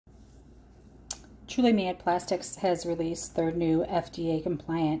Truly Made Plastics has released their new FDA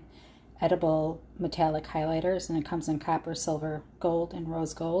compliant edible metallic highlighters, and it comes in copper, silver, gold, and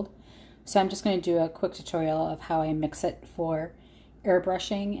rose gold. So I'm just going to do a quick tutorial of how I mix it for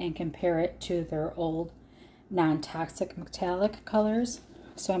airbrushing and compare it to their old non-toxic metallic colors.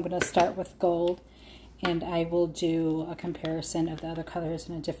 So I'm going to start with gold, and I will do a comparison of the other colors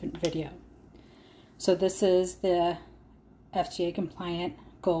in a different video. So this is the FDA compliant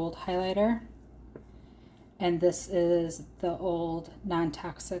gold highlighter, and this is the old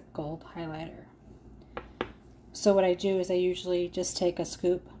non-toxic gold highlighter. So what I do is I usually just take a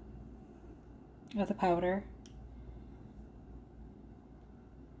scoop of the powder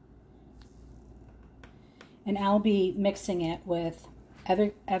and I'll be mixing it with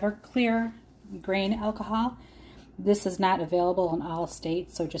Everclear grain alcohol. This is not available in all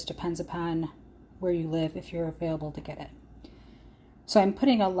states, so it just depends upon where you live if you're available to get it. So I'm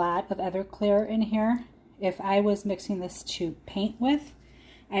putting a lot of Everclear in here. If I was mixing this to paint with,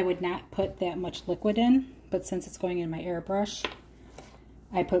 I would not put that much liquid in, but since it's going in my airbrush,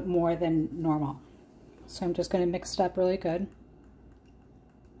 I put more than normal. So I'm just going to mix it up really good.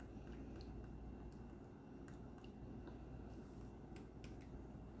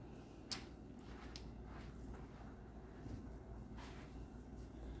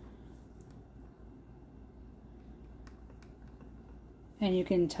 And you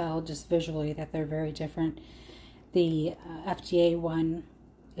can tell just visually that they're very different. The FDA one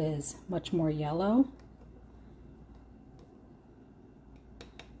is much more yellow.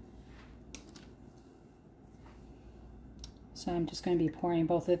 So I'm just going to be pouring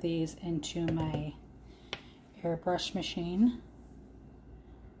both of these into my airbrush machine.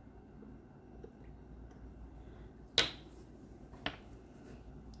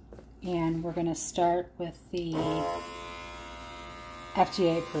 And we're going to start with the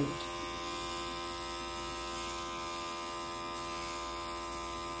FDA approved.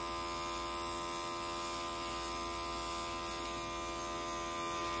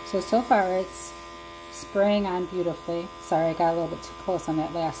 So far it's spraying on beautifully. Sorry, I got a little bit too close on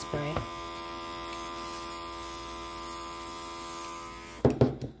that last spray.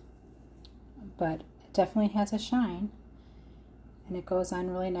 But it definitely has a shine, and it goes on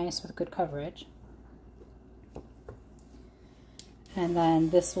really nice with good coverage. And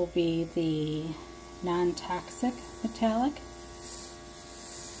then this will be the non-toxic metallic.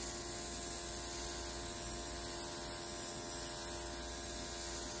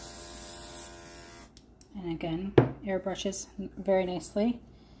 And again, airbrushes very nicely,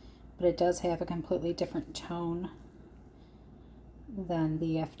 but it does have a completely different tone than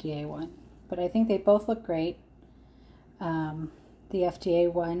the FDA one. But I think they both look great. The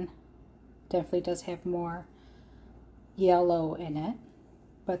FDA one definitely does have more yellow in it,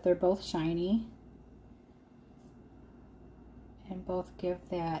 but they're both shiny and both give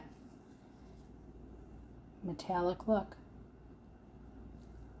that metallic look.